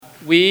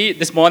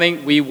This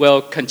morning we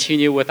will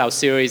continue with our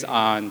series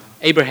on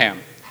Abraham,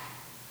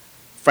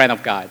 friend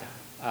of God.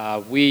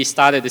 We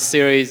started the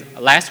series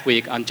last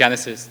week on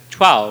Genesis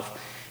 12,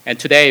 and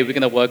today we're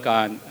going to work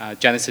on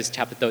Genesis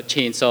chapter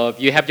 13. So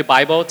if you have your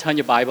Bible, turn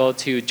your Bible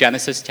to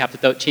Genesis chapter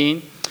 13.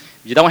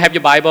 If you don't have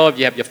your Bible, if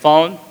you have your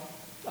phone,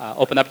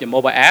 open up your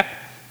mobile app.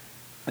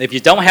 And if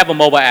you don't have a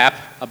mobile app,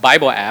 a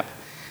Bible app,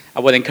 I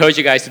would encourage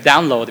you guys to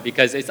download it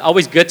because it's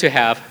always good to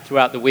have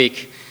throughout the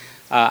week.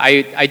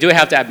 I do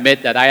have to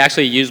admit that I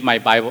actually use my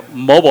Bible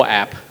mobile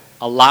app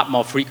a lot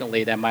more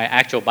frequently than my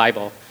actual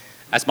Bible,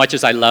 as much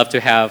as I love to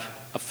have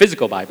a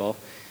physical Bible,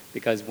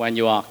 because when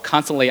you are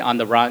constantly on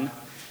the run,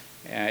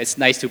 it's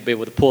nice to be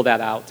able to pull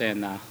that out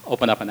and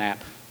open up an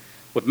app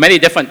with many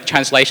different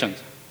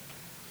translations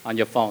on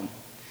your phone.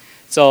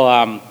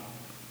 So,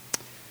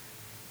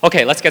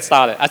 okay, let's get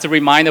started. As a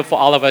reminder for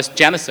all of us,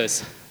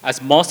 Genesis,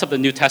 as most of the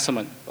New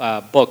Testament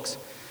books,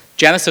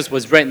 Genesis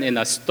was written in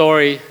a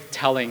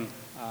storytelling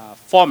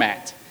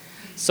format.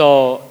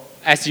 So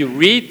as you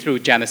read through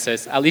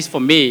Genesis, at least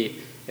for me,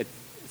 it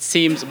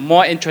seems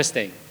more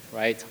interesting,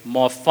 right?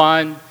 More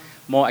fun,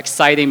 more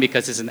exciting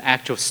because it's an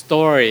actual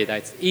story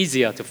that's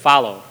easier to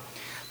follow.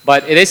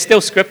 But it is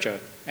still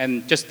scripture.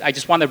 And I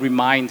just want to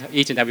remind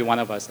each and every one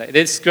of us that it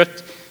is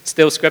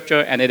still scripture,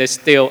 and it is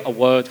still a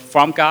word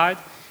from God,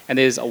 and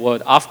it is a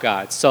word of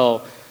God.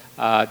 So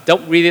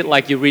don't read it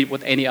like you read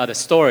with any other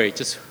story.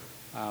 Just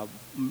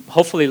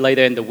hopefully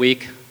later in the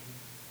week,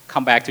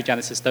 come back to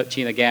Genesis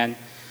 13 again,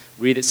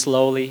 read it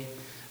slowly,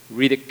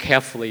 read it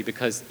carefully,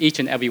 because each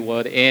and every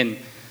word in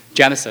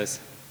Genesis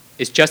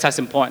is just as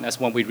important as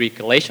when we read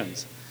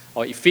Galatians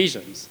or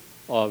Ephesians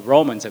or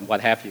Romans and what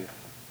have you.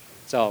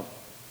 So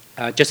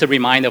just a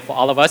reminder for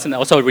all of us, and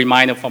also a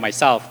reminder for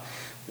myself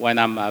when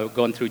I'm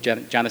going through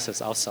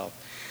Genesis also.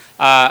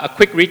 A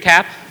quick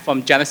recap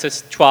from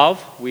Genesis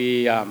 12.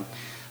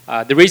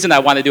 The reason I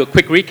want to do a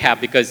quick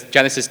recap because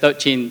Genesis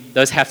 13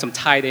 does have some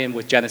tied in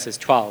with Genesis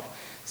 12.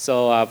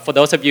 So for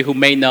those of you who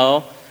may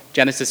know,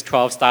 Genesis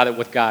 12 started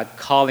with God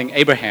calling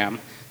Abraham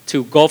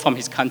to go from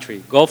his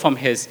country, go from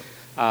his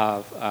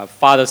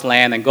father's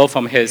land, and go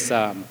from his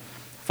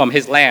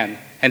land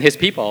and his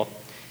people.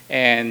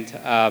 And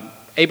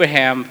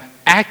Abraham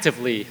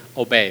actively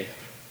obeyed.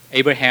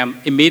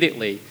 Abraham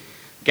immediately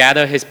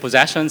gathered his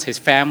possessions, his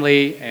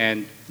family,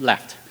 and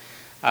left.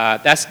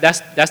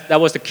 That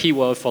was the key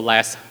word for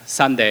last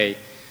Sunday.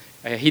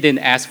 He didn't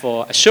ask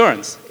for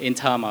assurance in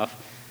terms of,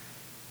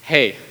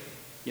 hey,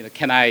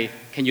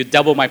 can you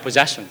double my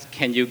possessions?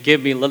 Can you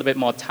give me a little bit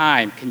more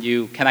time?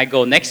 Can I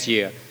go next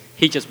year?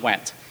 He just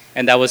went.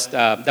 And that was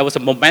a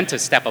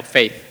momentous step of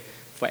faith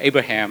for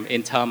Abraham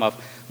in terms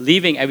of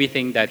leaving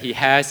everything that he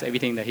has,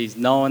 everything that he's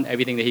known,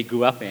 everything that he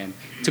grew up in,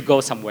 to go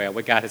somewhere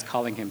where God is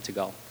calling him to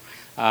go.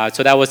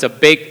 So that was a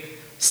big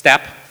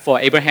step for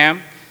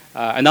Abraham.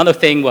 Another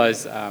thing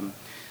was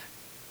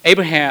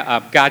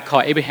God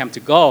called Abraham to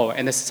go,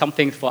 and it's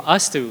something for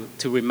us to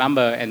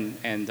remember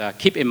and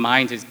keep in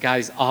mind is God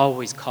is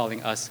always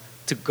calling us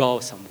to go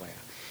somewhere,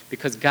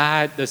 because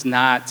God is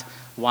not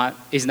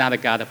a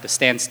God of the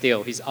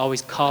standstill. He's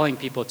always calling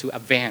people to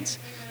advance,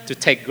 to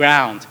take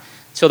ground.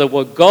 So the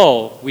word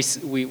go, we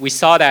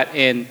saw that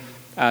in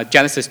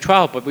Genesis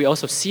 12, but we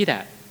also see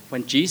that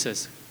when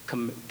Jesus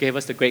gave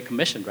us the Great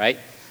Commission, right?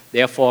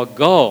 Therefore,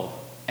 go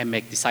and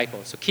make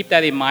disciples. So keep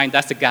that in mind.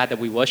 That's the God that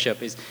we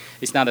worship.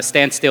 It's not a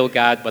standstill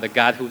God, but a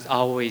God who's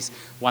always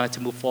wanted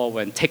to move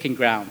forward and taking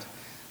ground,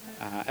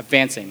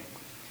 advancing.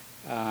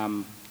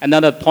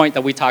 Another point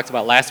that we talked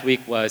about last week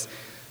was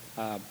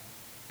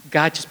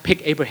God just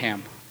picked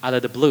Abraham out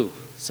of the blue,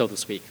 so to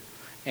speak.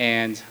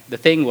 And the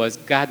thing was,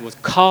 God was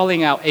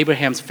calling out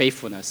Abraham's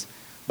faithfulness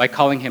by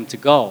calling him to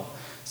go.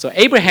 So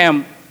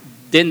Abraham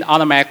didn't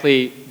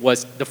automatically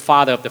was the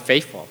father of the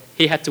faithful.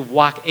 He had to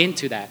walk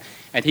into that.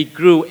 And he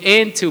grew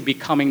into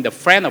becoming the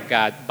friend of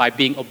God by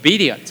being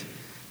obedient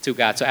to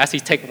God. So as he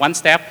takes one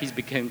step,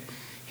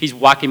 he's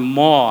walking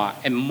more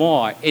and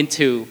more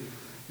into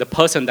the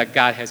person that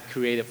God has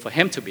created for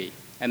him to be.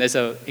 And there's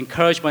an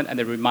encouragement and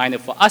a reminder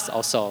for us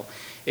also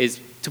is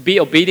to be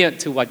obedient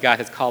to what God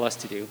has called us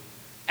to do.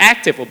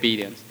 Active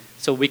obedience,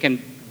 so we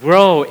can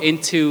grow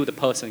into the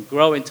person,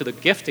 grow into the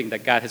gifting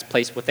that God has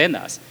placed within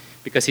us,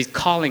 because he's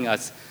calling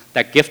us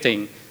that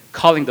gifting,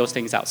 calling those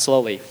things out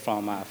slowly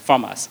from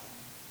us.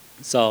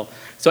 So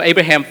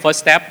Abraham's first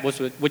step,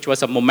 which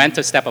was a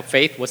momentous step of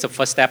faith, was the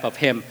first step of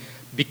him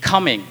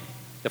becoming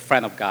the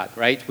friend of God,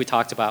 right? We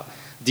talked about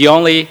the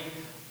only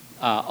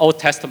Old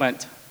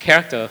Testament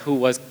character who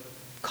was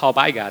called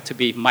by God to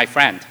be my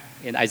friend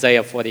in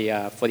Isaiah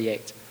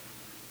 48.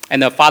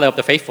 And the father of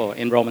the faithful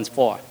in Romans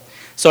 4.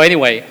 So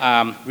anyway,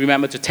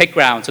 remember to take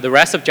ground. So the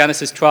rest of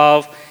Genesis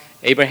 12,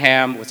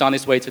 Abraham was on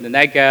his way to the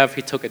Negev.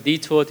 He took a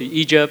detour to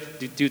Egypt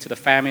due to the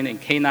famine in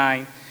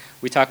Canaan.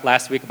 We talked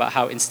last week about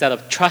how instead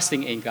of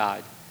trusting in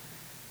God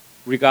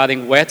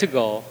regarding where to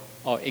go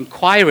or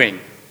inquiring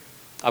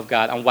of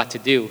God on what to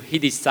do, he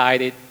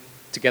decided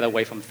to get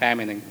away from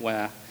famine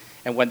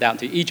and went down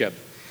to Egypt.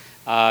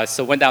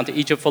 So went down to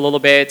Egypt for a little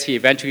bit. He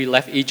eventually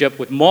left Egypt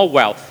with more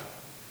wealth,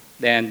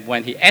 than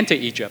when he entered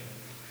Egypt.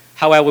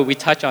 However, we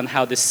touch on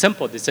how this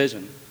simple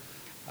decision,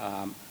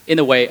 in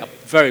a way, a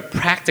very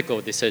practical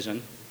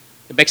decision.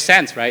 It makes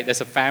sense, right? There's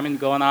a famine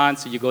going on,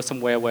 so you go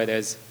somewhere where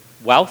there's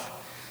wealth,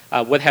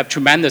 would have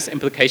tremendous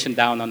implication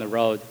down on the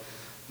road,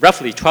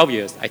 roughly 12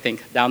 years, I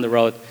think, down the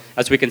road,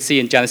 as we can see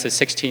in Genesis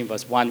 16,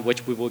 verse 1,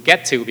 which we will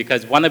get to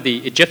because one of the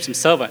Egyptian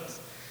servants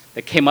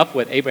that came up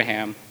with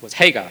Abraham was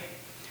Hagar.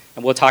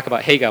 And we'll talk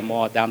about Hagar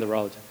more down the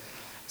road.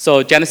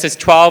 So Genesis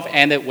 12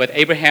 ended with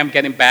Abraham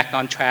getting back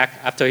on track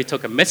after he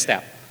took a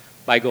misstep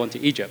by going to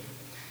Egypt.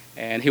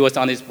 And he was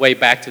on his way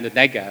back to the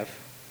Negev.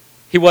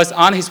 He was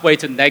on his way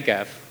to the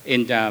Negev.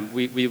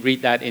 We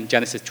read that in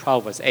Genesis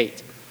 12, verse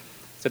 8.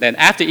 So then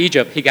after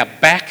Egypt, he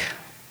got back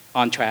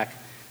on track.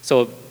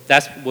 So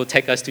that will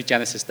take us to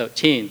Genesis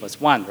 13, verse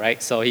 1,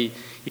 right? So he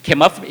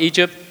came up from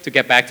Egypt to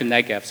get back to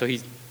Negev. So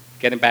he's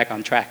getting back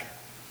on track.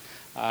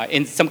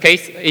 In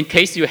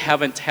case you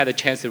haven't had a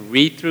chance to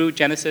read through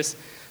Genesis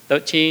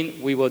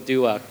 13, we will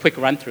do a quick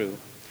run-through,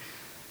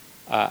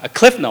 a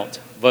Cliff Note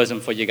version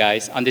for you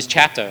guys on this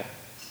chapter.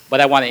 But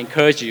I want to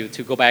encourage you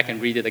to go back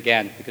and read it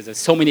again because there's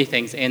so many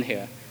things in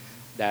here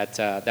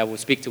that will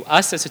speak to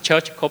us as a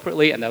church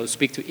corporately and that will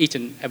speak to each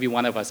and every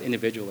one of us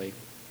individually.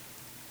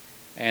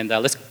 And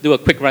let's do a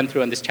quick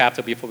run-through on this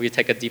chapter before we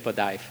take a deeper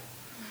dive.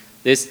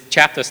 This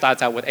chapter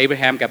starts out with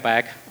Abraham got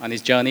back on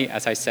his journey,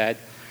 as I said.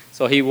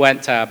 So he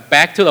went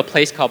back to a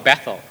place called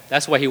Bethel.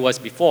 That's where he was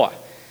before,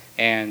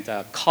 and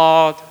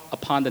called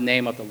upon the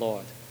name of the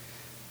Lord.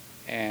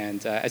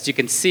 And as you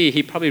can see,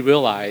 he probably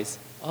realized,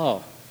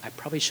 oh, I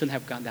probably shouldn't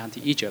have gone down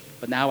to Egypt,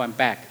 but now I'm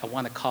back. I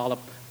want to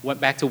went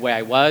back to where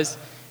I was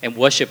and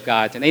worship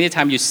God. And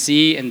anytime you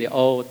see in the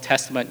Old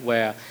Testament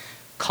where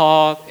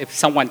if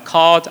someone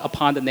called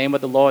upon the name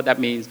of the Lord, that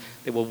means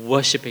they were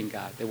worshiping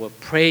God. They were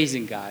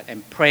praising God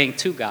and praying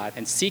to God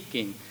and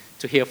seeking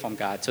to hear from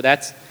God. So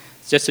that's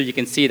just so you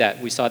can see that.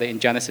 We saw that in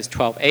Genesis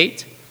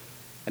 12:8,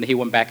 and he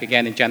went back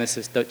again in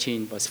Genesis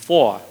 13, verse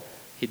 4.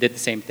 He did the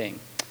same thing.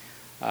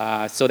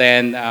 So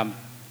then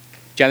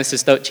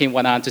Genesis 13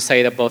 went on to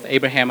say that both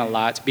Abraham and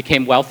Lot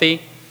became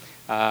wealthy.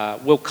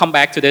 We'll come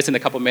back to this in a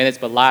couple minutes,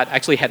 but Lot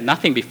actually had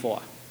nothing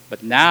before.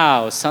 But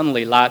now,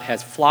 suddenly, Lot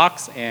has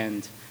flocks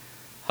and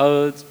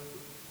herds.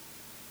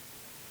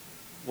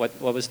 What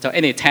was it?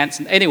 Any tents?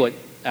 Anyway,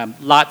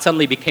 Lot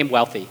suddenly became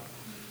wealthy.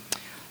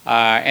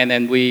 And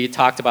then we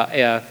talked about,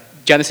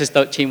 Genesis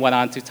 13 went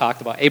on to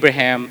talk about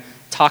Abraham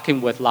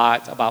talking with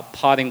Lot about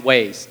parting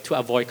ways to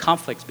avoid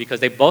conflicts because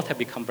they both had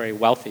become very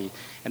wealthy.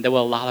 And there were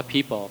a lot of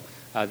people.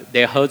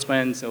 Their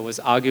husbands was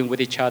arguing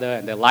with each other,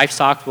 and their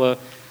livestock were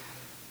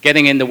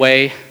getting in the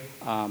way,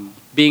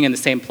 being in the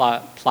same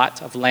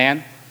plot of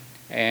land.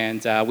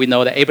 And we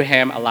know that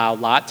Abraham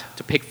allowed Lot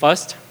to pick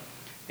first.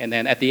 And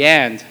then at the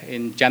end,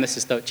 in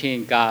Genesis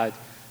 13, God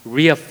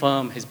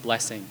reaffirmed his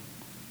blessing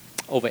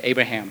over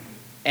Abraham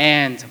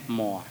and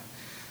more,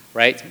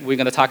 right? We're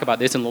going to talk about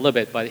this in a little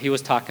bit, but he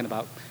was talking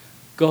about,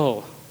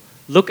 go,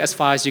 look as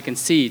far as you can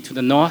see, to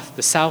the north,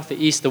 the south, the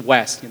east, the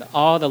west.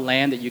 All the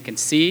land that you can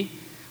see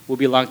will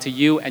belong to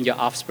you and your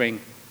offspring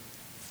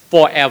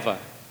forever.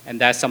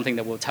 And that's something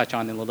that we'll touch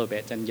on in a little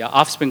bit. And your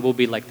offspring will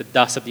be like the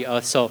dust of the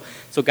earth. So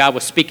God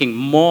was speaking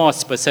more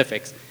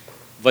specifics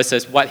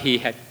versus what he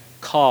had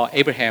called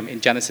Abraham in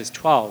Genesis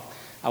 12.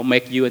 I'll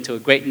make you into a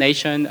great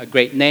nation, a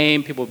great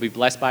name. People will be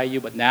blessed by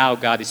you. But now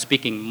God is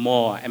speaking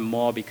more and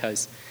more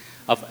because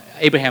of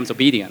Abraham's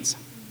obedience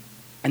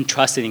and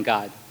trusting in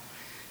God.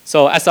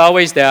 So as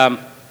always, I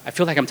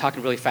feel like I'm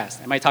talking really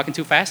fast. Am I talking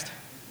too fast?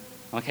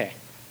 Okay.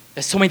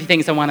 There's so many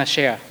things I want to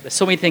share. There's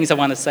so many things I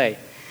want to say.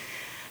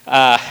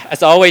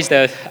 As always,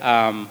 there's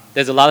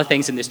a lot of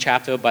things in this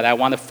chapter, but I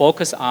want to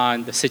focus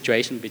on the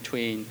situation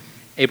between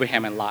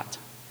Abraham and Lot.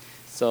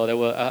 So there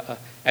were,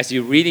 as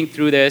you're reading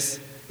through this,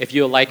 if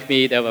you're like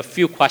me, there were a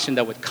few questions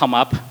that would come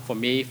up for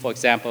me. For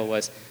example,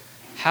 was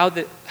how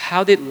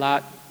did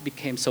Lot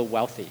become so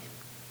wealthy?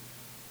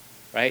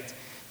 Right?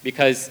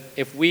 Because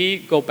if we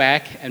go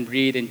back and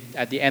read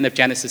at the end of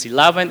Genesis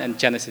 11 and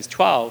Genesis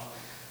 12,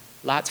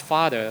 Lot's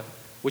father,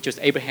 which was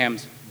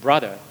Abraham's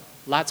brother,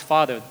 Lot's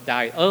father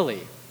died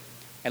early.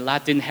 And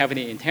Lot didn't have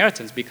any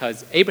inheritance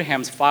because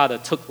Abraham's father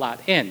took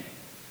Lot in,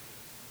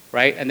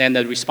 right? And then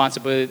the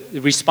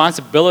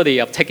responsibility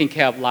of taking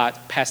care of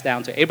Lot passed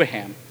down to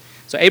Abraham.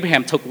 So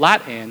Abraham took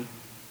Lot in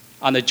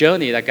on the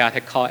journey that God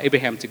had called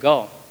Abraham to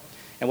go.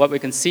 And what we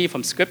can see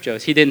from Scripture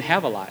is he didn't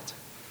have a lot.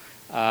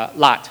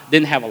 Lot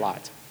didn't have a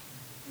lot.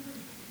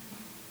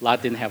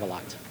 Lot didn't have a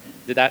lot.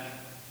 Did that?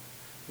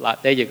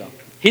 Lot, there you go.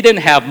 He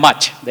didn't have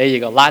much. There you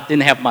go. Lot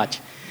didn't have much.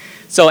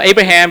 So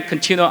Abraham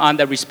continued on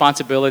the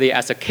responsibility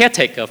as a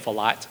caretaker for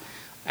Lot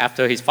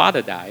after his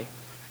father died.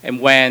 And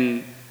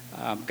when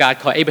God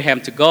called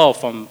Abraham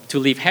to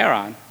leave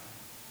Haran,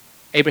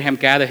 Abraham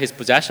gathered his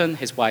possession,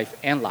 his wife,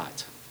 and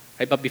Lot.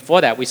 Right? But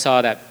before that, we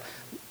saw that,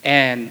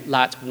 and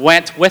Lot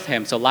went with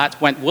him. So Lot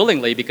went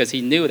willingly because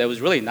he knew there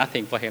was really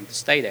nothing for him to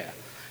stay there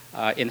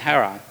in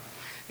Haran.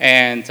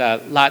 And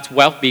Lot's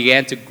wealth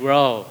began to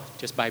grow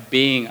just by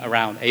being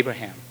around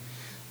Abraham.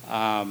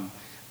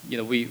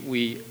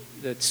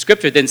 the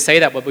scripture didn't say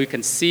that, but we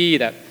can see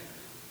that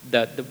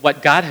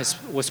what God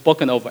was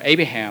spoken over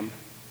Abraham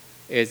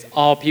is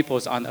all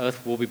peoples on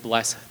earth will be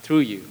blessed through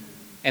you.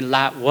 And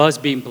Lot was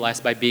being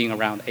blessed by being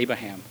around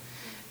Abraham.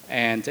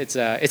 And it's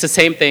the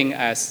same thing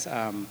as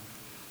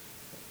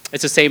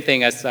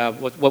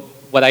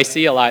what I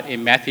see a lot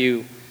in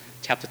Matthew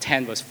chapter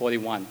 10, verse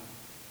 41.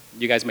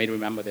 You guys may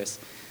remember this.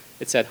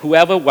 It said,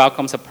 whoever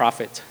welcomes a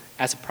prophet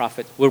as a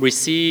prophet will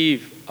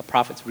receive a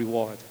prophet's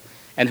reward.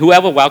 And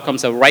whoever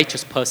welcomes a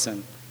righteous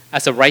person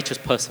as a righteous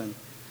person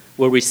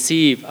will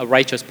receive a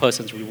righteous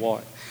person's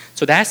reward.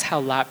 So that's how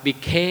Lot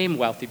became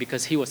wealthy,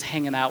 because he was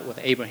hanging out with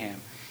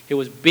Abraham. He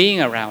was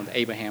being around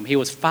Abraham. He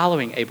was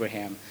following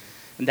Abraham.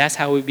 And that's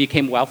how he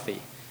became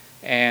wealthy.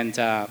 And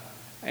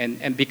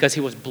because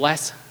he was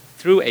blessed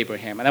through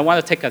Abraham. And I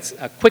want to take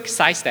a quick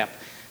sidestep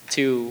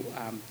to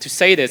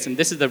say this, and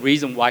this is the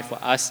reason why for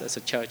us as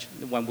a church,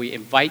 when we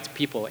invite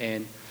people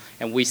in,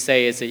 and we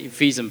say it's the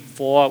Ephesians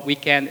 4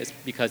 weekend, it's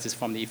because it's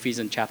from the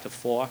Ephesians chapter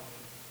 4.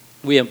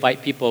 We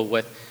invite people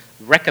with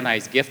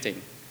recognized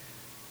gifting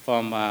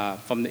from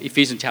the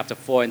Ephesians chapter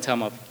 4 in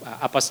terms of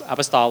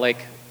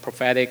apostolic,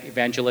 prophetic,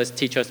 evangelist,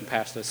 teachers, and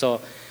pastors. So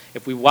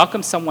if we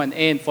welcome someone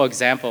in, for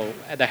example,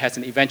 that has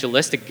an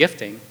evangelistic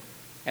gifting,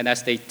 and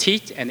as they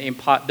teach and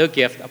impart their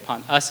gift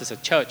upon us as a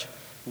church,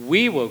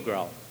 we will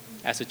grow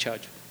as a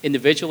church,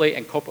 individually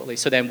and corporately,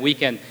 so then we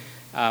can,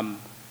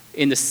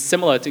 in the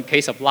similar to the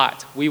case of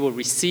Lot, we will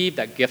receive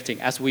that gifting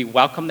as we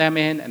welcome them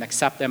in and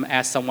accept them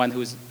as someone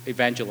who's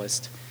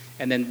evangelist.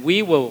 And then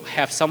we will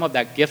have some of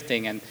that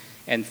gifting,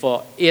 and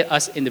for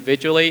us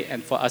individually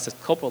and for us as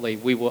corporately,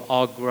 we will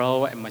all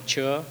grow and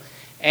mature,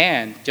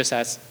 and just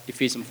as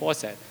Ephesians 4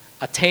 said,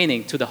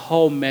 attaining to the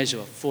whole measure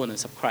of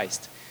fullness of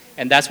Christ.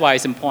 And that's why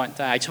it's important.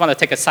 I just want to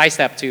take a side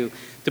step to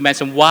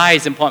mention why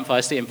it's important for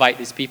us to invite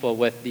these people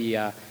with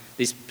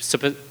these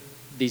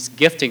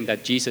gifting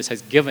that Jesus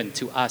has given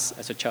to us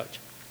as a church.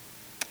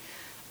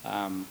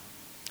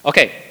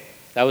 Okay,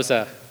 that was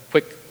a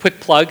quick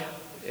plug,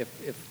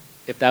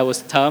 if that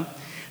was the term.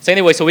 So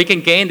anyway, so we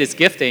can gain this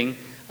gifting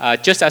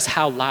just as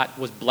how Lot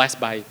was blessed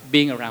by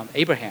being around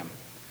Abraham,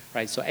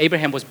 right? So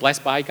Abraham was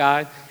blessed by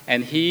God,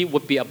 and he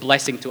would be a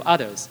blessing to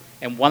others,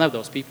 and one of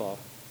those people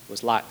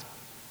was Lot.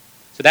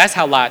 So that's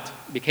how Lot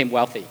became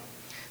wealthy.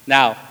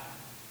 Now,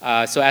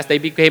 so as they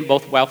became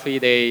both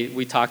wealthy,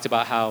 we talked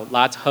about how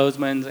Lot's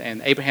husband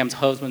and Abraham's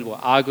husband were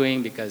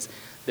arguing because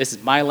this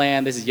is my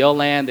land, this is your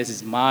land, this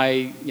is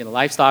my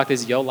livestock,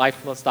 this is your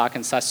livestock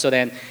and such. So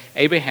then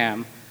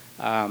Abraham,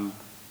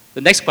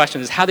 the next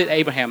question is, how did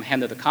Abraham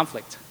handle the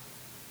conflict?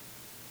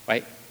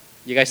 Right?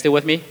 You guys still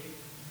with me?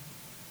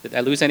 Did I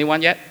lose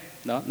anyone yet?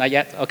 No, not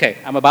yet? Okay,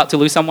 I'm about to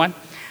lose someone.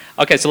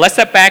 Okay, so let's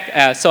step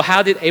back. So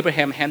how did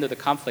Abraham handle the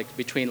conflict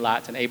between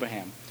Lot and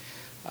Abraham?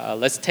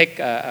 Let's take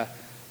a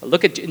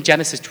look at in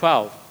Genesis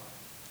 12.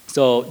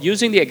 So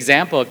using the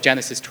example of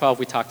Genesis 12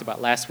 we talked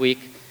about last week,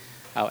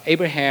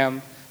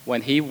 Abraham,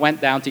 when he went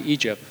down to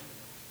Egypt,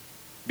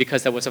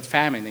 because there was a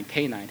famine in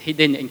Canaan, he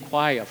didn't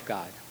inquire of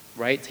God,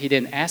 right? He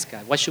didn't ask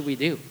God, what should we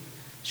do?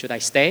 Should I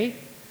stay?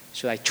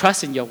 Should I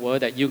trust in your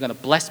word that you're going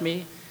to bless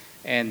me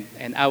and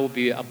I will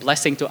be a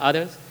blessing to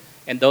others?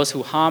 And those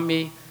who harm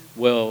me,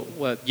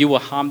 you will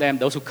harm them.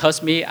 Those who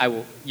curse me,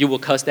 you will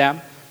curse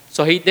them.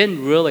 So he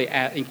didn't really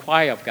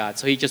inquire of God.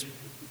 So he just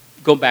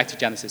go back to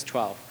Genesis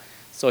 12.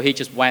 So he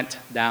just went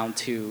down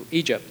to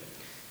Egypt.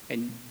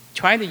 And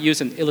trying to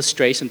use an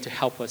illustration to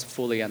help us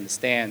fully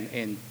understand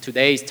in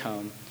today's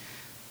term,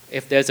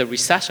 if there's a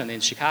recession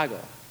in Chicago,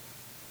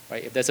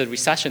 right? If there's a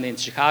recession in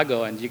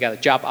Chicago and you got a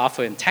job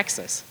offer in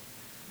Texas,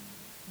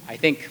 I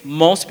think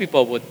most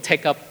people would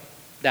take up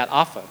that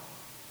offer.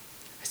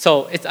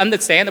 So it's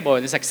understandable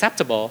and it's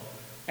acceptable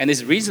and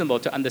it's reasonable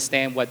to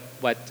understand what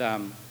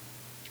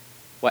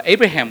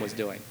Abraham was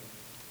doing,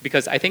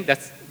 because I think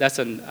that's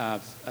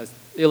an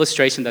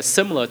illustration that's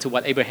similar to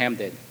what Abraham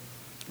did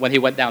when he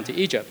went down to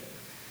Egypt.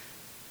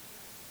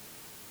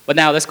 But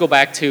now let's go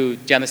back to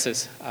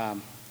Genesis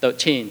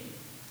 13.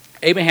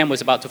 Abraham was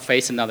about to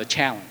face another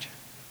challenge,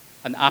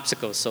 an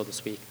obstacle, so to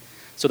speak.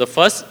 So the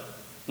first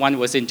one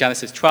was in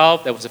Genesis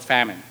 12. There was a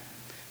famine,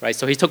 right?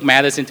 So he took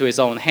matters into his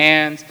own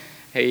hands.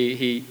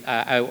 We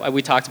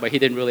talked about he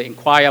didn't really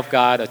inquire of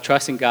God or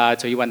trust in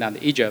God, so he went down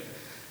to Egypt.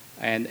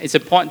 And it's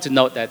important to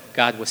note that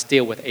God was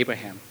still with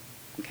Abraham.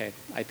 Okay,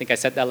 I think I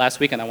said that last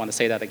week, and I want to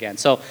say that again.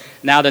 So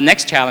now the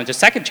next challenge, the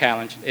second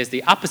challenge, is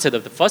the opposite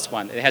of the first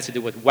one. It has to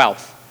do with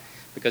wealth,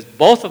 because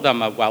both of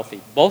them are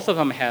wealthy. Both of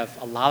them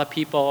have a lot of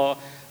people,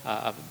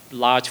 a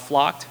large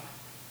flock.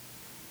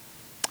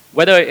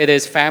 Whether it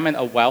is famine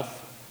or wealth,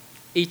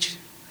 each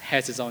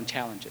has its own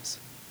challenges.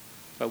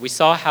 But we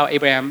saw how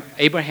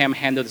Abraham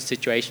handled the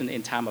situation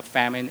in time of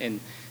famine in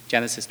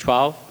Genesis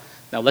 12.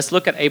 Now let's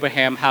look at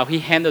Abraham, how he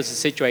handles the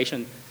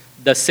situation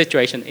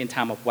in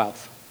time of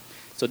wealth.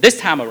 So this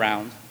time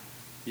around,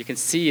 you can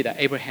see that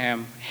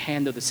Abraham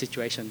handled the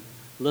situation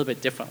a little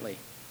bit differently.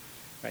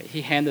 Right?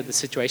 He handled the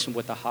situation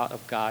with the heart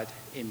of God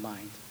in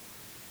mind.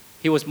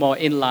 He was more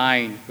in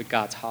line with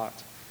God's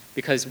heart,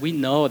 because we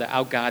know that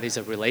our God is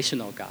a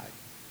relational God.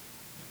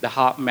 The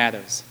heart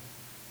matters.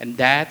 And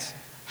that's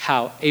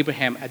how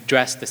Abraham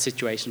addressed the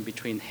situation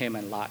between him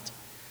and Lot,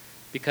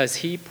 because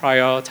he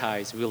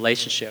prioritized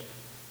relationship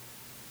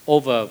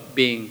over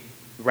being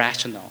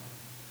rational,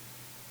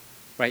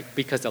 right?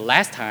 Because the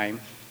last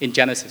time in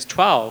Genesis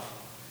 12,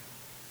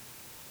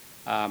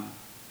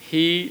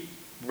 he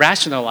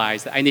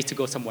rationalized that I need to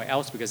go somewhere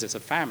else because there's a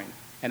famine.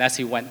 And as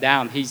he went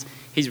down,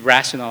 he's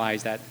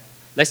rationalized that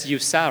let's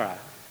use Sarah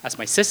as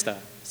my sister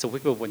so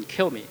people wouldn't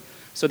kill me.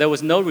 So there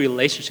was no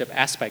relationship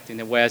aspect in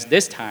it, whereas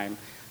this time,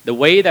 the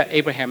way that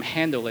Abraham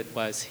handled it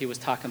was he was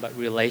talking about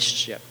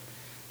relationship.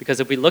 Because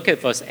if we look at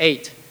verse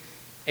 8,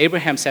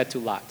 Abraham said to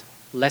Lot,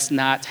 let's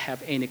not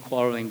have any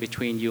quarreling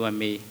between you and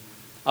me,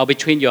 or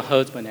between your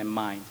husband and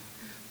mine,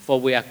 for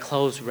we are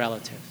close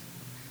relatives.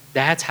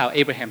 That's how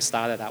Abraham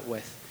started out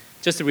with,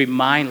 just to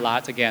remind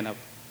Lot again of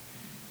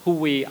who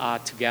we are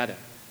together.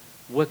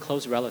 We're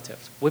close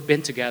relatives. We've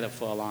been together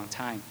for a long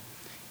time.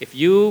 If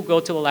you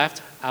go to the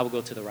left, I will go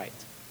to the right.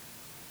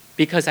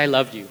 Because I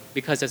love you,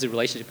 because there's a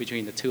relationship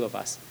between the two of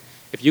us.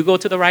 If you go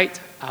to the right,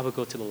 I will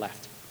go to the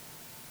left.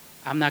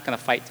 I'm not going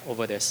to fight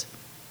over this.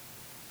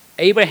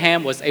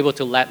 Abraham was able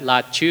to let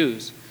Lot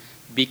choose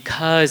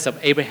because of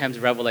Abraham's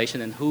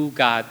revelation in who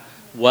God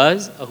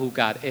was or who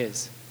God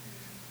is,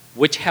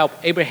 which helped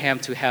Abraham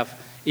to have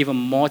even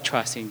more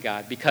trust in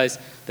God, because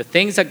the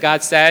things that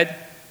God said,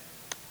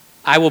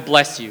 I will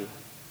bless you.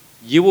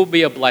 You will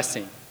be a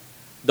blessing.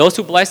 Those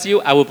who bless you,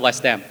 I will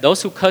bless them.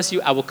 Those who curse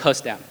you, I will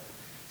curse them.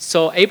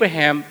 So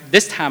Abraham,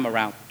 this time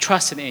around,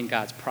 trusted in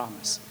God's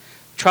promise.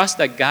 Trust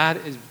that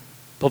God is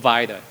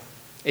provider.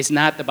 It's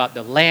not about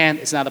the land.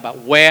 It's not about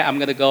where I'm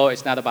going to go.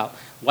 It's not about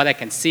what I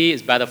can see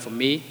is better for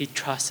me. He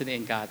trusted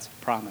in God's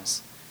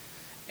promise.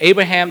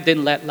 Abraham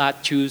didn't let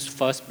Lot choose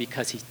first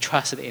because he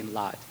trusted in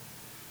Lot.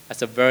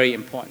 That's a very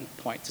important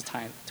point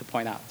to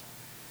point out.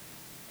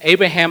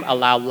 Abraham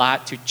allowed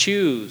Lot to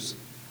choose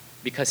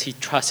because he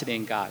trusted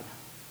in God.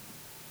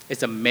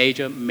 It's a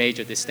major,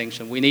 major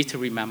distinction. We need to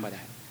remember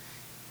that.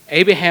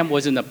 Abraham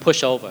wasn't a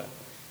pushover.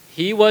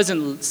 He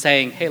wasn't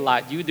saying, hey,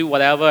 Lot, you do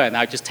whatever and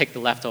I'll just take the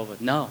leftover.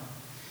 No.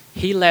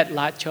 He let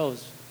Lot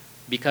choose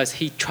because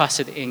he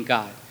trusted in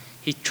God.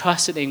 He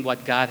trusted in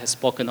what God has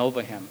spoken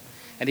over him.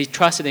 And he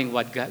trusted in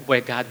where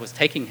God was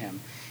taking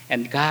him.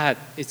 And God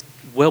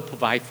will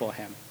provide for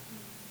him.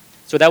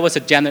 So that was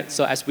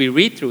so as we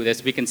read through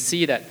this, we can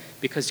see that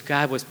because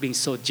God was being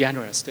so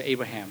generous to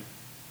Abraham,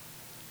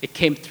 it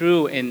came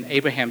through in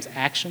Abraham's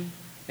action,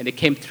 and it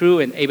came through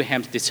in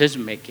Abraham's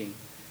decision making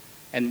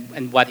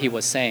and what he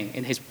was saying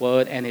in his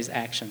word and his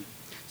action.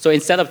 So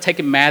instead of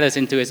taking matters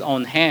into his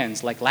own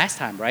hands like last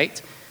time,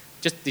 right?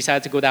 Just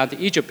decided to go down to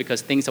Egypt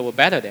because things were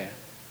better there.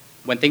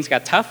 When things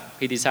got tough,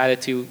 he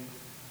decided to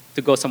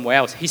go somewhere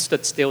else. He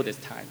stood still this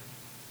time.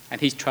 And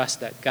he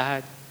trusted that,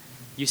 God,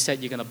 you said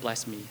you're going to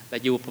bless me,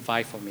 that you will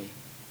provide for me.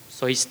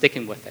 So he's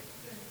sticking with it.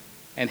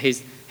 And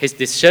his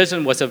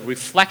decision was a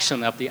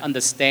reflection of the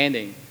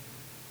understanding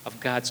of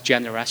God's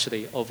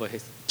generosity over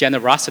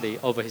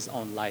his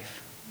own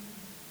life.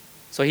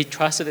 So he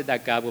trusted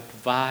that God would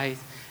provide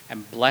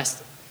and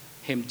bless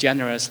him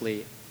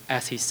generously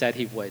as he said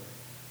he would.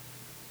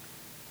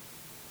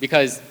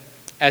 Because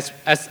as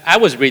I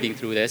was reading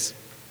through this,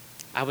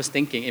 I was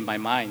thinking in my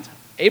mind,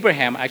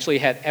 Abraham actually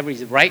had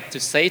every right to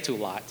say to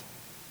Lot,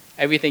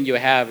 everything you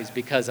have is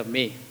because of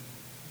me,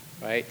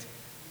 right?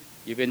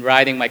 You've been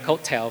riding my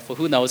coattail for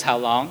who knows how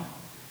long.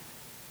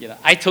 You know,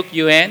 I took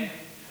you in.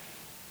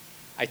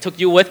 I took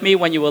you with me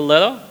when you were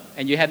little,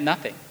 and you had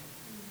nothing,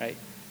 right?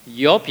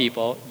 Your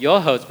people, your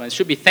husband,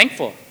 should be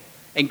thankful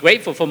and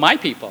grateful for my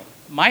people,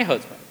 my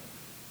husband.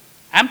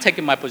 I'm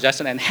taking my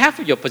possession and half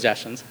of your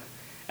possessions,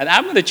 and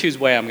I'm going to choose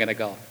where I'm going to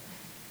go.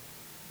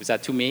 Was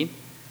that too mean?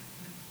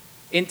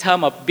 In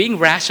terms of being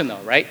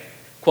rational, right?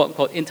 Quote,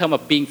 unquote, in terms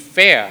of being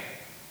fair,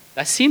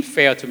 that seemed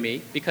fair to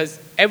me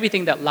because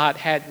everything that Lot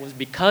had was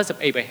because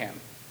of Abraham.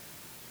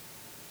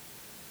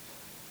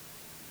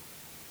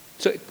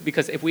 So,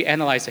 because if we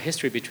analyze the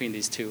history between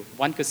these two,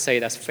 one could say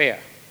that's fair.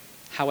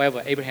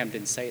 However, Abraham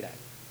didn't say that.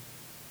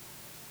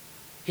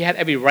 He had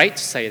every right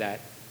to say that.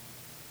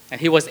 And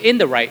he was in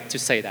the right to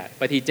say that,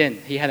 but he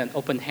didn't. He had an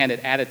open-handed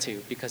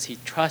attitude because he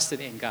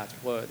trusted in God's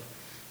word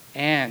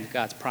and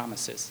God's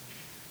promises.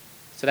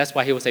 So that's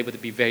why he was able to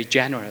be very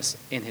generous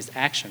in his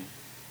action,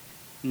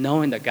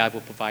 knowing that God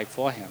will provide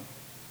for him.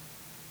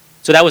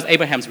 So that was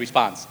Abraham's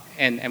response.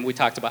 And we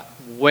talked about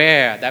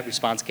where that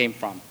response came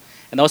from.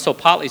 And also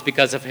partly it's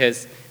because of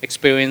his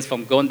experience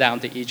from going down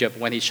to Egypt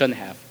when he shouldn't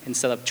have,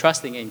 instead of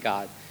trusting in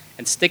God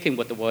and sticking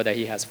with the word that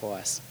he has for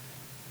us.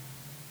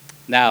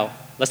 Now,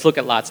 let's look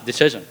at Lot's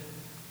decision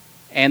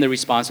and the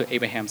response to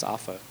Abraham's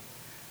offer.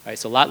 Right,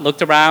 so Lot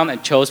looked around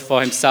and chose for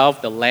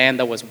himself the land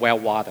that was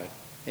well-watered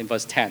in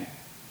verse 10.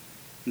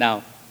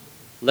 Now,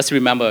 let's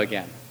remember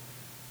again.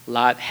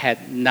 Lot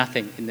had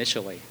nothing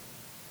initially,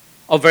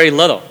 or very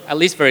little, at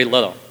least very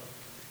little.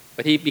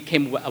 But he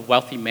became a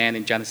wealthy man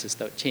in Genesis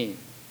 13.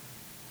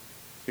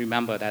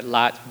 Remember that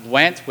Lot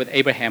went with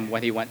Abraham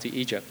when he went to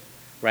Egypt,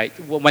 right?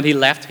 When he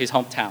left his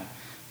hometown.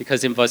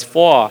 Because in verse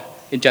 4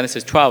 in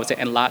Genesis 12, it said,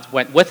 and Lot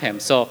went with him.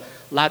 So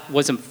Lot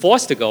wasn't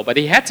forced to go, but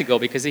he had to go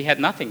because he had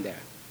nothing there.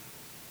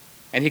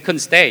 And he couldn't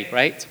stay,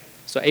 right?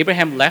 So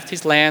Abraham left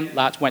his land,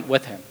 Lot went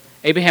with him.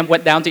 Abraham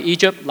went down to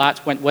Egypt,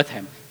 Lot went with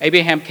him.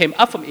 Abraham came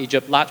up from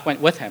Egypt, Lot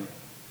went with him.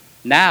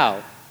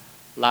 Now,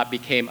 Lot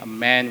became a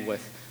man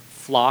with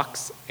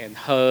flocks and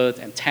herds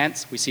and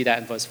tents. We see that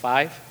in verse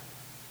 5.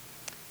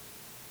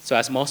 So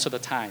as most of the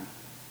time,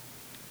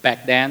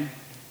 back then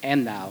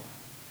and now,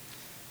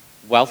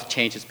 wealth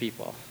changes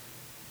people.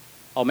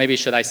 Or maybe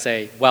should I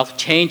say, wealth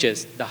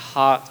changes the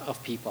heart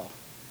of people.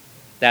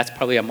 That's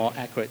probably a more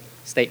accurate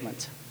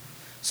statement.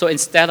 So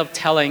instead of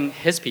telling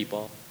his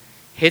people,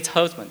 his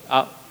husband,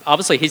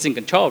 obviously he's in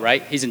control,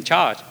 right? He's in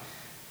charge.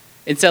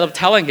 Instead of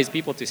telling his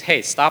people to,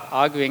 hey, stop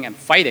arguing and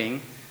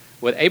fighting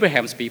with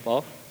Abraham's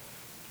people,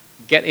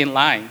 get in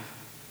line.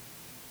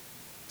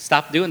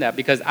 Stop doing that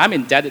because I'm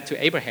indebted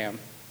to Abraham.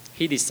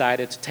 He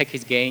decided to take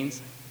his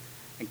gains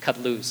and cut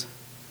loose.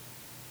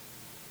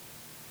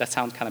 That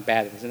sounds kind of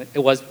bad, isn't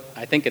it?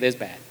 I think it is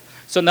bad.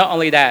 So not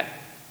only that,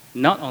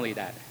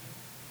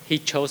 he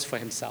chose for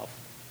himself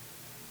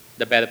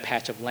the better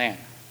patch of land.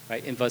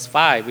 Right? In verse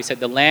 5, we said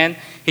the land,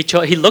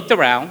 he looked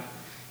around,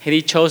 and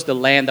he chose the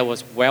land that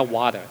was well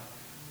watered.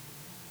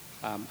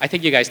 I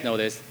think you guys know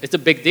this. It's a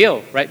big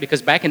deal, right?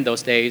 Because back in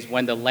those days,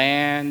 when the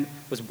land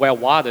was well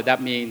watered,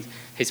 that means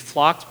his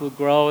flocks will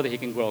grow, that he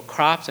can grow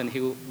crops, and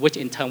which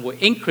in turn will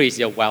increase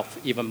your wealth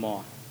even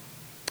more.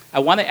 I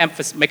want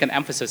to make an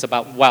emphasis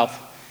about wealth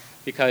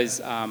because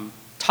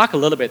talk a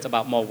little bit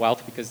about more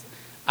wealth because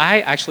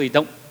I actually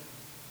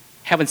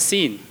haven't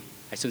seen.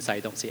 I shouldn't say I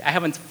don't see. I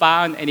haven't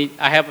found any.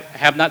 I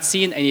have not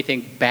seen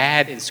anything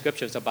bad in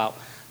scriptures about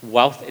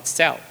wealth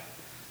itself.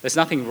 There's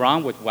nothing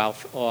wrong with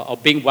wealth or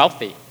being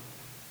wealthy.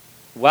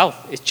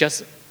 Wealth is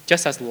just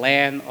as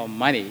land or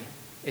money.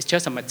 It's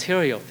just a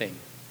material thing.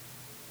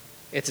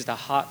 It's the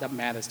heart that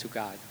matters to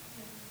God.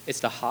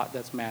 It's the heart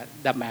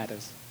that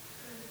matters.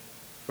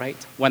 Right?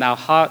 When our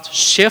hearts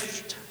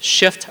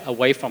shift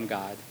away from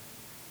God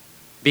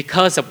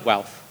because of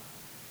wealth,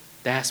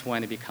 that's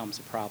when it becomes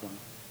a problem.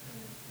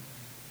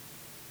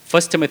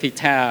 1 Timothy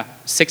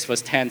 6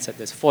 verse 10 said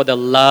this, "For the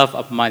love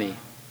of money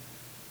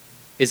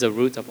is a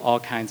root of all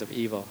kinds of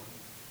evil.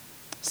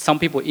 Some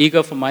people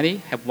eager for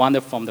money have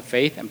wandered from the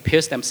faith and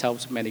pierced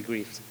themselves with many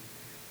griefs."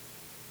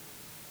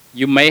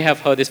 You may have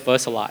heard this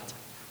verse a lot,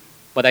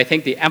 but I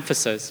think the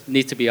emphasis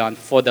needs to be on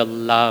for the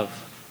love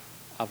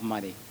of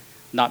money,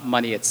 not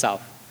money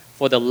itself.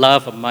 For the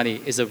love of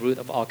money is a root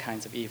of all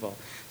kinds of evil.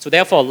 So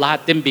therefore,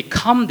 Lot didn't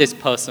become this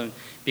person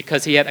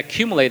because he had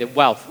accumulated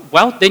wealth.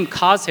 Wealth didn't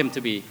cause him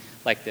to be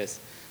like this,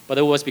 but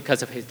it was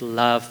because of his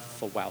love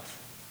for wealth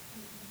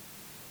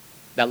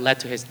that led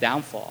to his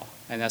downfall.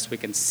 And as we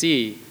can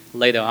see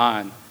later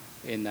on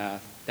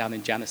down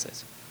in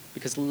Genesis,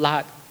 because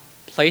Lot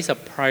placed a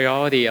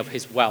priority of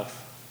his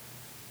wealth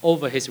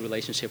over his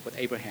relationship with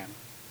Abraham.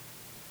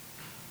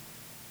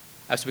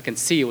 As we can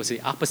see, it was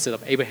the opposite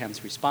of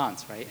Abraham's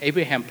response, right?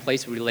 Abraham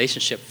placed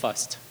relationship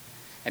first,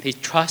 and he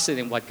trusted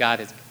in what God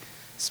had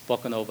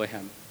spoken over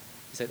him.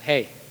 He said,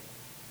 hey,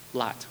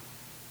 Lot,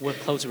 we're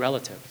close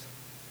relatives.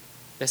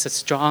 There's a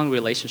strong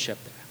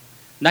relationship there.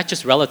 Not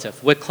just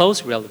relative, we're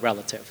close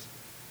relatives.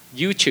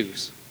 You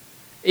choose.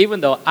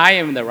 Even though I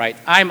am in the right,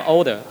 I'm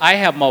older, I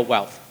have more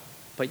wealth,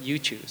 but you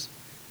choose.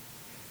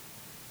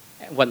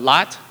 What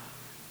Lot,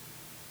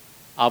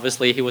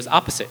 obviously he was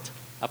opposite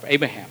of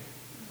Abraham.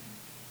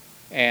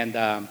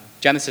 And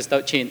Genesis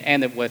 13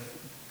 ended with,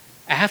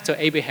 after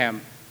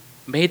Abraham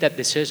made that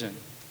decision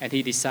and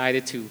he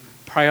decided to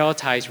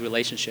prioritize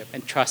relationship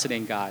and trusted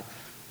in God,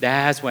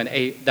 that's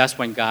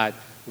when God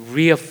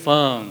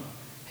reaffirmed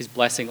his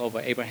blessing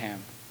over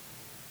Abraham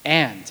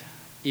and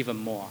even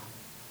more.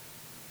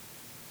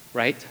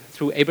 Right?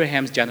 Through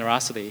Abraham's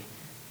generosity,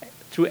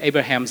 through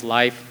Abraham's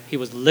life, he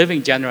was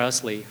living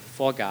generously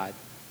for God.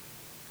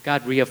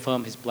 God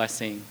reaffirmed his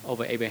blessing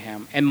over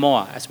Abraham and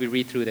more as we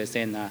read through this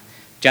in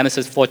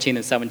Genesis 14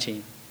 and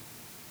 17.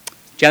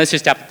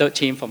 Genesis chapter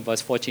 13 from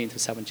verse 14 to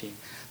 17.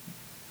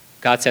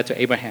 God said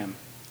to Abraham,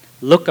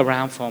 "Look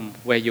around from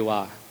where you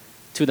are,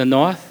 to the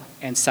north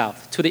and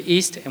south, to the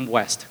east and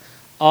west.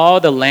 All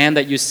the land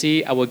that you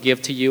see I will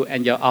give to you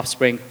and your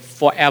offspring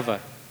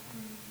forever."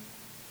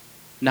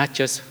 Not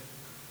just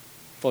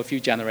for a few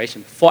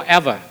generations,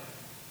 forever.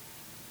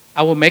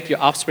 "I will make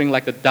your offspring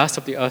like the dust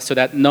of the earth so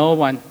that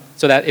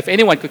if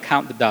anyone could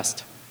count the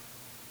dust,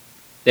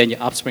 then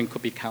your offspring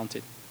could be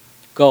counted.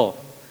 Go,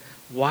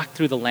 walk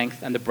through the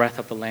length and the breadth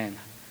of the land,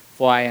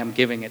 for I am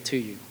giving it to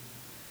you."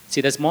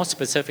 See, there's more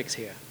specifics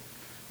here,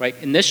 right?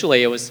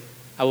 Initially, it was,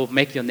 "I will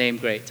make your name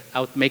great.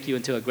 I will make you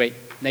into a great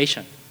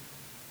nation.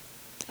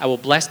 I will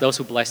bless those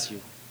who bless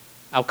you.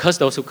 I'll curse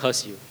those who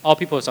curse you. All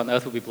peoples on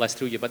earth will be blessed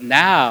through you." But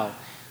now,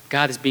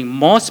 God is being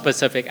more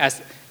specific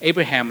as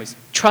Abraham is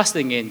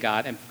trusting in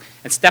God and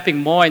stepping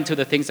more into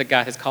the things that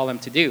God has called him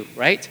to do,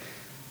 right?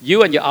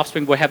 You and your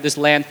offspring will have this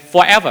land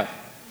forever.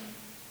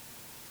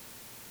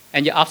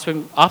 And your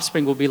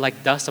offspring will be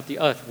like dust of the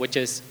earth, which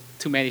is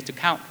too many to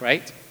count,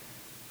 right?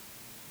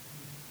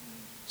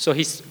 So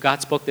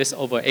God spoke this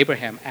over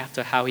Abraham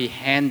after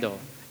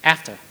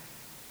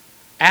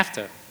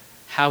after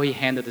how he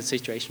handled the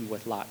situation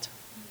with Lot.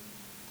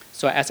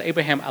 So as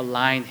Abraham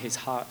aligned his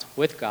heart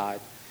with God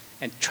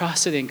and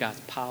trusted in God's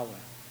power,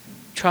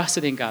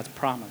 trusted in God's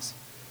promise,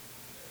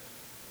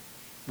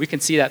 we can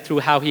see that through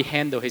how he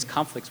handled his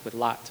conflicts with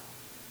Lot.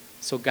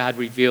 So God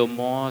revealed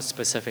more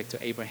specific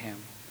to Abraham,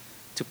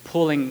 to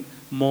pulling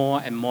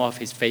more and more of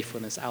his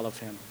faithfulness out of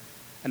him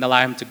and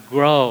allow him to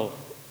grow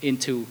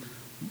into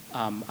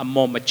a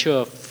more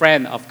mature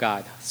friend of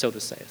God, so to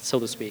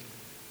speak.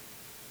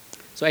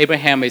 So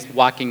Abraham is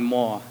walking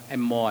more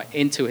and more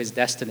into his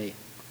destiny.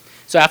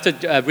 So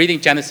after reading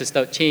Genesis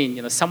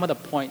 13, some of the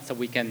points that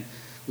we can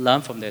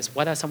learn from this,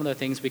 what are some of the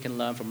things we can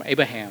learn from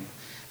Abraham?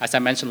 As I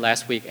mentioned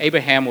last week,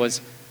 Abraham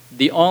was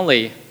the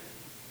only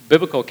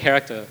biblical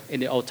character in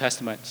the Old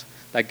Testament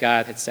that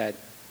God had said,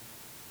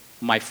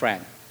 my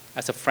friend,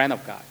 as a friend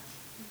of God.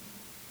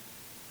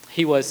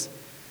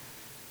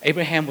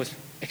 Abraham was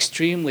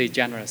extremely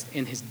generous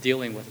in his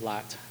dealing with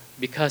Lot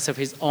because of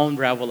his own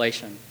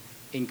revelation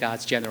in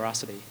God's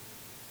generosity.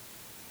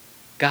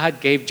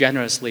 God gave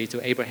generously to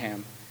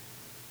Abraham,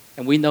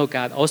 and we know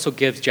God also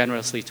gives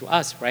generously to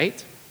us,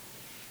 right?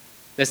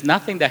 There's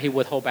nothing that he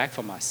would hold back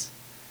from us.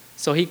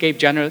 So he gave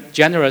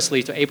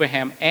generously to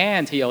Abraham,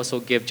 and he also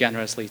gave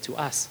generously to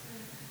us.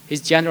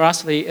 His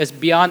generosity is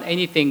beyond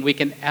anything we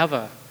can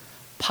ever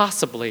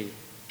possibly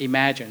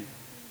imagine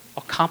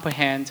or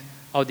comprehend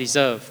or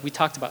deserve. We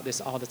talked about this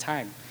all the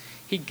time.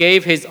 He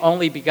gave his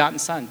only begotten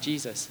son,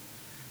 Jesus.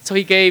 So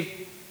he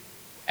gave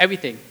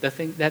everything,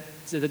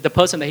 the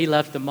person that he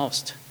loved the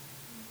most.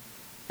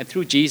 And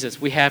through Jesus,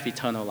 we have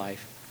eternal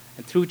life.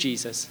 And through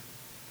Jesus,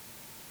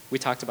 we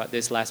talked about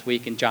this last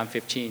week in John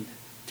 15.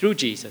 Through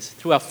Jesus,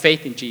 through our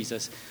faith in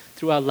Jesus,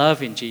 through our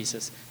love in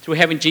Jesus, through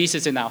having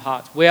Jesus in our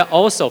hearts, we are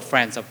also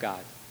friends of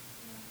God.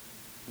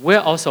 We're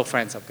also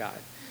friends of God.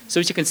 So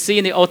as you can see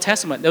in the Old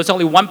Testament, there was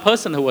only one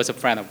person who was a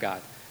friend of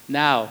God.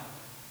 Now,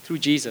 through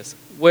Jesus,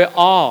 we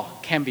all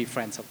can be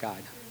friends of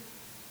God.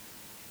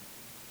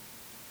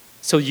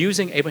 So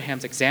using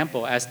Abraham's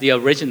example as the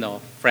original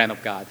friend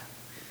of God,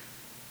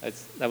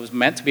 that was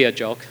meant to be a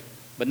joke,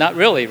 but not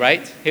really,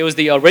 right? He was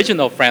the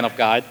original friend of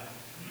God.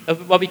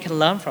 What we can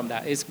learn from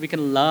that is we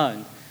can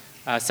learn,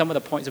 some of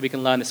the points that we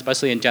can learn,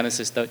 especially in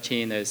Genesis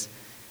 13, is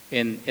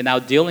in our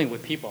dealing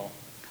with people.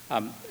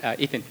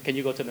 Ethan, can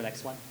you go to the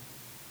next one?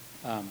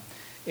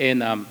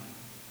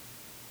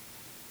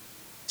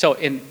 So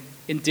in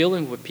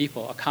dealing with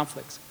people or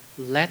conflicts,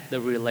 let the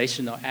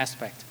relational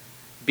aspect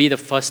be the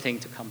first thing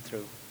to come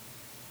through.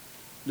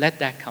 Let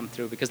that come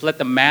through, because let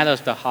the matter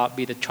of the heart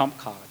be the trump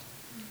card,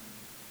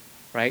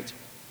 right?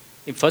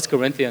 In 1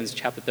 Corinthians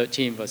chapter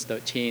 13, verse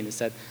 13, it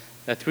said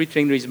that 3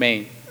 things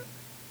remain,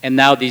 and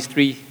now these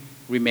 3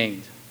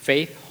 remained: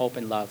 faith, hope,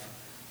 and love.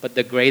 But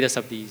the greatest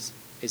of these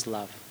is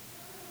love.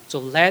 So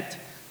let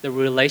the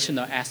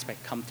relational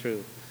aspect come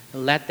through.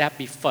 And let that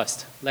be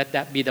first. Let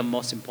that be the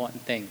most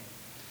important thing.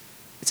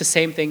 It's the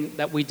same thing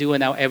that we do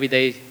in our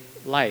everyday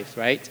life,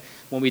 right?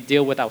 When we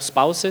deal with our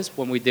spouses,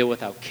 when we deal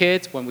with our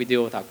kids, when we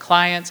deal with our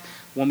clients,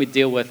 when we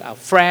deal with our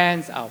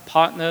friends, our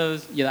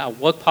partners, our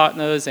work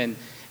partners, and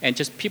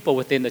just people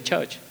within the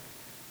church.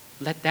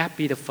 Let that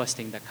be the first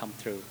thing that comes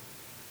through.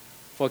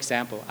 For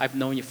example, I've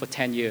known you for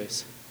 10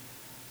 years.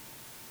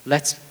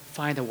 Let's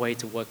find a way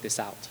to work this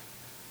out.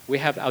 We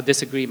have our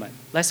disagreement.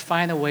 Let's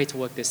find a way to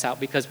work this out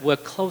because we're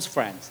close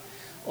friends.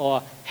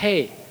 Or,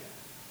 hey,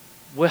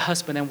 we're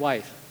husband and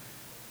wife.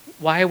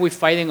 Why are we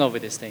fighting over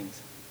these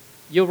things?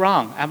 You're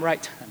wrong. I'm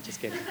right. I'm just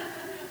kidding.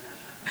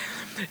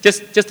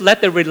 just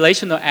let the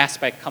relational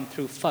aspect come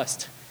through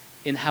first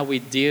in how we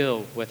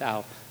deal with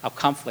our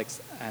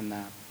conflicts and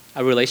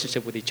our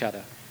relationship with each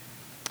other.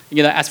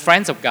 As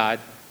friends of God,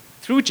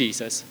 through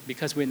Jesus,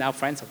 because we're now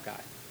friends of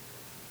God.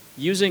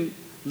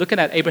 Looking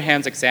at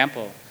Abraham's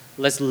example,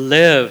 let's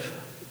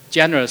live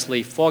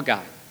generously for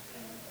God.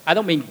 I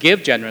don't mean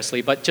give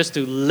generously, but just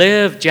to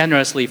live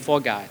generously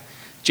for God.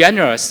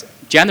 Generous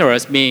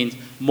means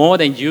more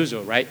than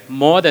usual, right?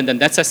 More than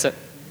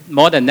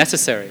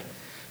necessary.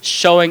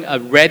 Showing a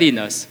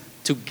readiness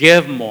to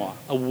give more,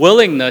 a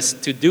willingness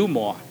to do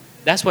more.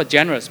 That's what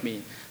generous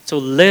means. So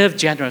live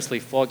generously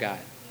for God.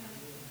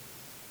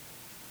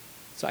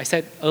 So I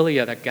said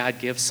earlier that God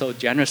gives so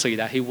generously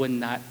that he would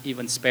not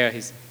even spare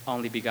his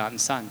only begotten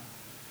son.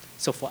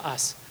 So for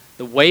us,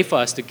 the way for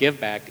us to give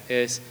back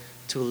is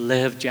to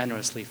live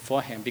generously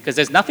for him, because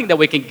there's nothing that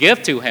we can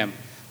give to him.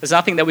 There's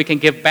nothing that we can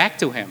give back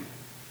to him,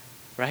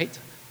 right?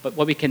 But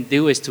what we can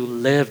do is to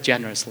live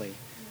generously.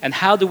 And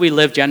how do we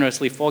live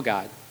generously for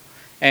God?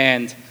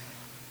 And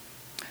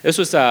this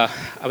was, I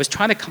was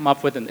trying to come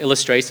up with an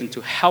illustration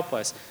to help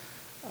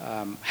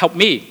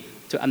me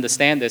to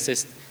understand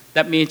this.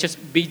 That means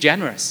just be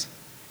generous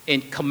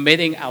in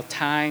committing our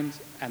time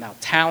and our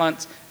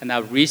talents and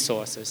our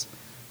resources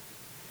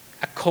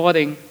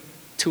according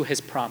to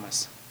his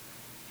promise.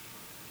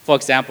 For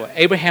example,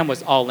 Abraham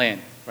was all in,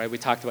 right? We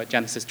talked about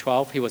Genesis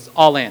 12. He was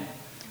all in.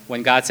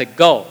 When God said,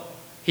 go,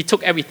 he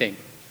took everything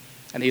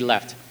and he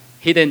left.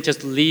 He didn't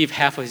just leave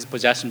half of his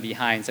possession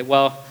behind and say,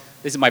 well,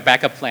 this is my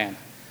backup plan.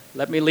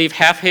 Let me leave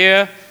half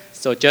here,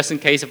 So just in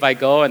case if I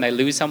go and I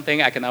lose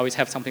something, I can always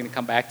have something to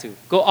come back to.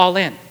 Go all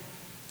in.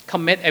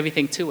 Commit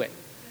everything to it.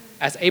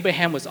 As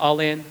Abraham was all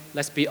in,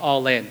 let's be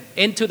all in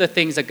into the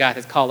things that God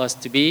has called us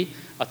to be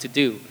or to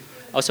do.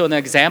 Also, an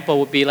example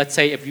would be, let's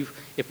say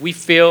if we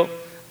feel,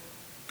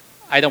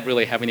 I don't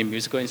really have any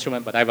musical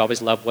instrument, but I've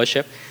always loved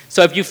worship.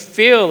 So if you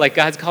feel like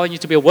God's calling you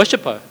to be a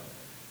worshiper,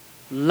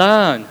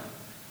 learn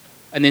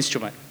an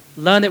instrument.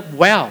 Learn it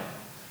well.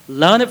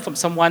 Learn it from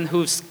someone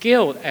who's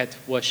skilled at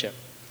worship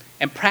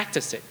and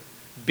practice it.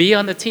 Be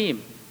on the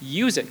team.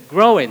 Use it.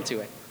 Grow into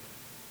it.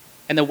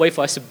 And the way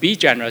for us to be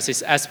generous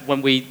is as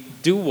when we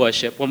do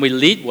worship, when we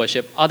lead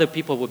worship, other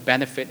people will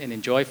benefit and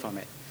enjoy from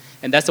it.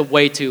 And that's a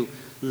way to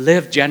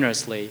live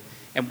generously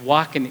and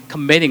walk in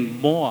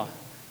committing more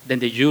than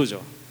the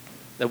usual.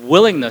 The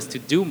willingness to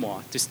do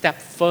more, to step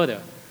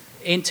further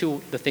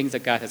into the things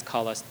that God has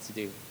called us to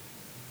do.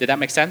 Did that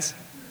make sense?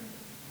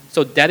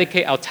 So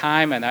dedicate our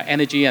time and our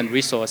energy and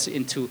resource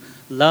into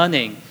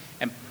learning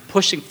and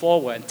pushing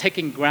forward and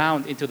taking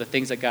ground into the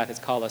things that God has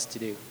called us to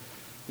do.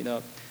 You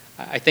know,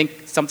 I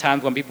think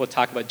sometimes when people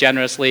talk about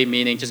generously,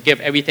 meaning just give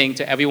everything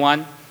to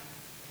everyone,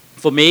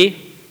 for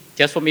me,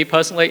 just for me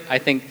personally, I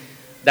think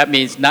that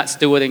means not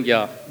stewarding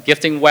your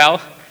gifting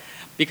well,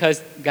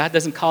 because God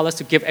doesn't call us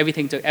to give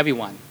everything to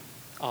everyone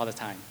all the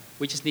time.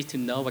 We just need to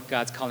know what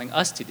God's calling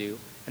us to do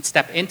and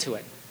step into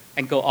it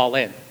and go all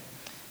in.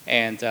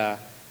 And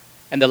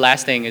the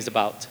last thing is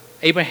about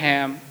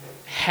Abraham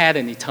had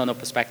an eternal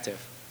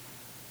perspective.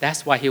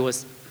 That's why he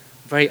was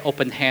very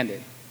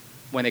open-handed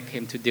when it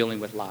came to dealing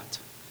with Lot.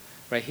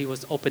 Right? He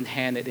was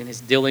open-handed in his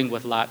dealing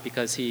with Lot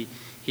because he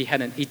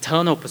had an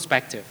eternal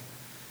perspective.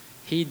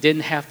 He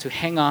didn't have to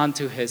hang on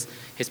to his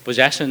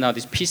possession or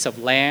this piece of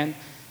land.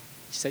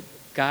 He said,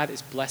 God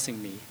is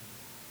blessing me.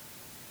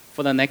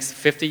 For the next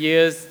 50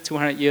 years,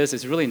 200 years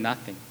is really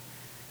nothing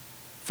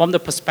from the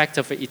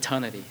perspective of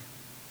eternity.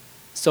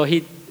 So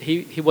he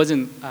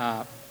wasn't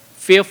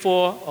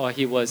fearful, or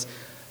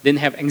didn't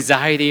have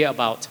anxiety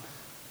about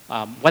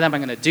what am I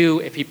going to do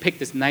if he picked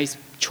this nice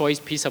choice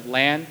piece of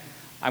land.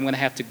 I'm going to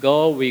have to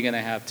go. We're going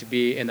to have to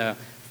be in a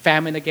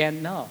famine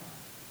again. No.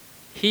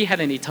 He had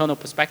an eternal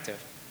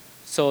perspective.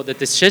 So the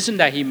decision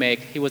that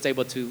he was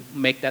able to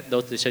make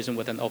those decisions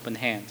with an open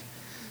hand.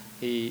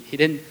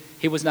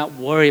 He was not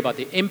worried about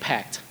the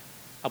impact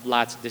of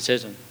Lot's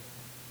decision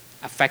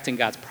affecting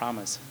God's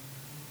promise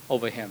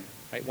over him.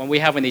 Right? When we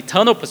have an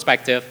eternal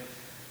perspective,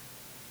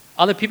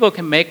 other people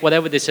can make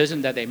whatever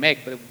decision that they make,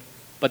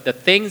 but the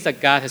things that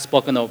God has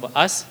spoken over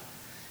us,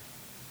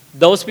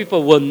 those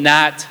people will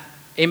not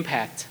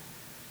impact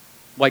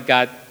what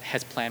God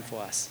has planned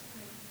for us.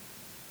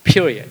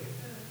 Period.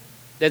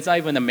 There's not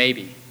even a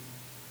maybe.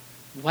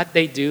 What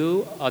they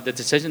do or the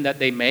decision that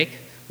they make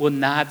will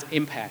not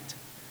impact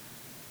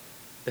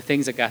the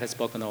things that God has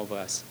spoken over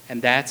us.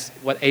 And that's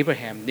what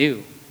Abraham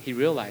knew. He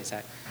realized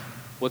that.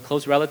 We're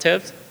close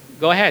relatives.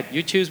 Go ahead.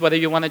 You choose whether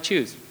you want to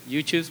choose.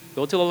 You choose,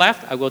 go to the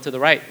left, I'll go to the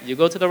right. You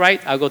go to the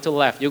right, I'll go to the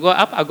left. You go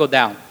up, I'll go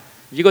down.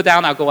 If you go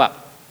down, I'll go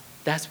up.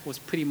 That was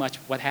pretty much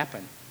what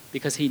happened,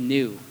 because he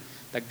knew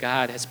that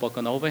God has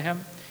spoken over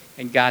him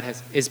and God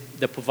is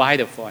the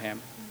provider for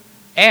him.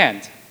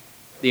 And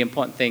the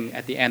important thing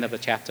at the end of the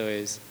chapter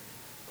is,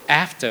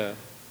 after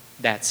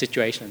that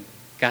situation,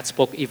 God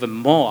spoke even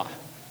more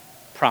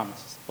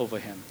promise over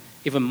him,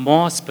 even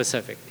more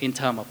specific in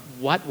terms of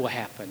what will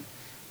happen.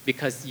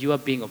 Because you are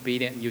being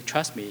obedient and you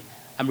trust me,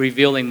 I'm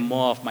revealing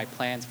more of my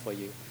plans for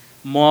you,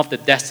 more of the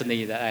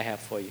destiny that I have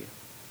for you.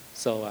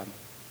 So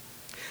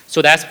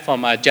that's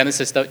from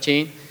Genesis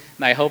 13.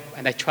 And I hope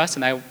and I trust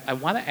and I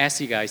want to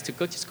ask you guys to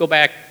go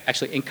back,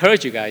 actually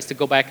encourage you guys to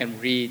go back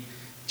and read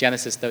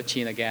Genesis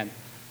 13 again.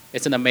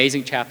 It's an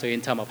amazing chapter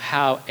in terms of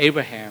how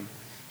Abraham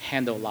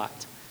handled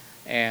Lot.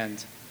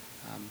 And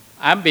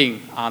I'm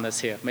being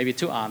honest here, maybe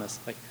too honest.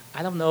 Like,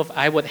 I don't know if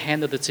I would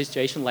handle the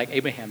situation like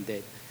Abraham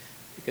did.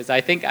 Because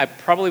I think I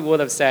probably would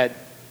have said,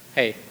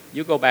 hey,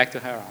 you go back to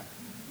Haran.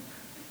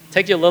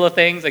 Take your little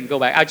things and go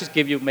back. I'll just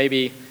give you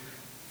maybe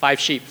 5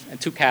 sheep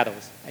and 2 cattle,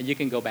 and you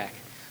can go back.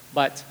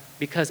 But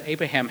because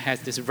Abraham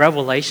has this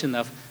revelation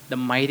of the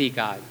mighty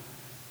God,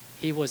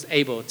 he was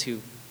able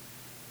to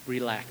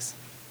relax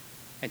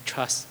and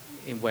trust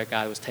in where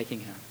God was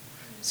taking him.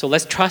 So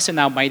let's trust in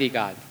our mighty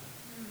God,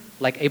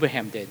 like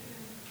Abraham did,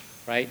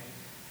 right?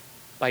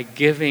 By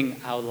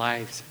giving our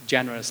lives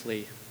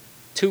generously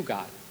to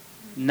God.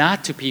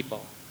 Not to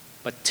people,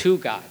 but to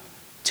God,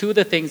 to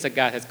the things that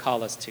God has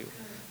called us to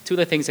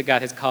the things that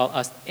God has called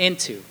us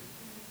into.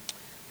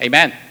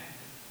 Amen.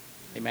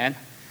 Amen.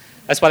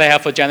 That's what I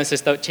have for Genesis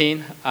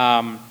 13.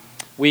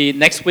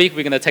 Next week,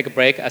 we're going to take a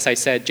break. As I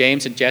said,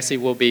 James and Jesse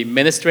will be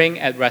ministering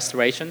at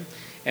Restoration,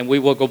 and we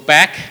will go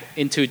back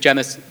into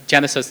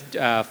Genesis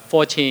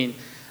 14.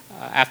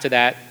 After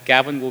that,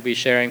 Gavin will be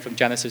sharing from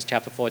Genesis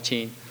chapter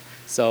 14.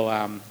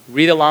 So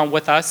read along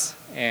with us.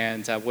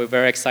 And we're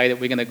very excited.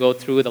 We're going to go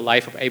through the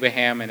life of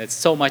Abraham, and it's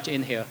so much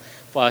in here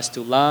for us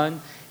to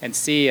learn and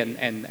see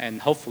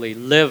and hopefully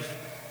live,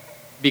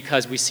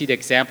 because we see the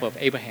example of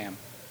Abraham.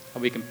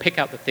 And we can pick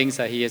out the things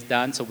that he has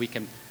done so we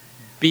can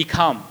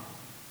become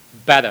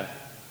better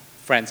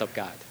friends of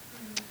God.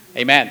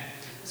 Amen.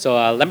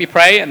 So let me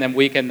pray, and then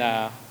we'll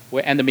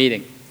end the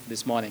meeting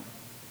this morning.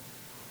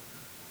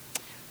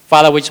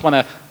 Father, we just want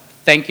to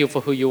thank you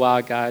for who you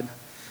are, God.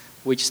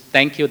 We just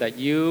thank you that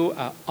you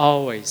are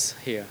always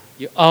here.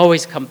 You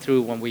always come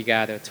through when we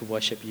gather to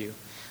worship you.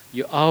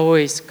 You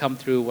always come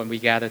through when we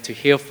gather to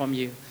hear from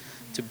you,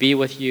 to be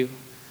with you.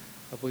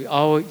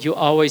 You're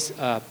always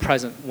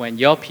present when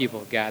your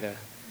people gather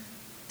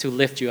to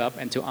lift you up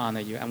and to honor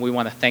you. And we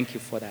want to thank you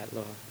for that,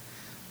 Lord.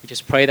 We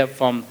just pray that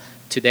from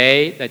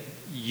today that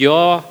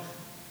your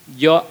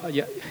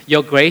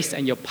grace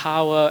and your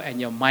power and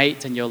your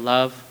might and your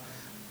love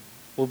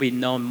will be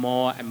known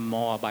more and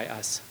more by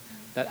us.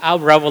 That our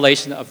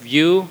revelation of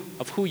you,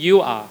 of who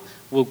you are,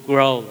 will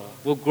grow, Lord.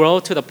 Will grow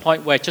to the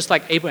point where, just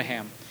like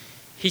Abraham,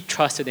 he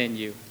trusted in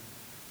you.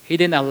 He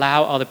didn't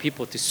allow other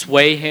people to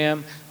sway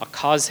him or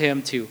cause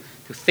him to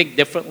think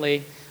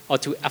differently or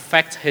to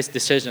affect his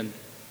decision.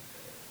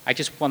 I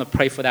just want to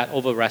pray for that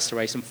over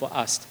restoration for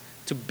us,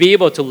 to be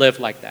able to live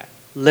like that,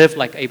 live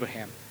like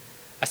Abraham,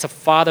 as a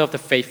father of the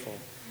faithful,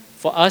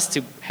 for us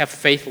to have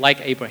faith like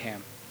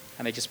Abraham.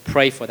 And I just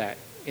pray for that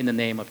in the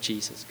name of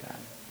Jesus,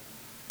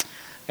 God.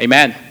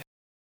 Amen.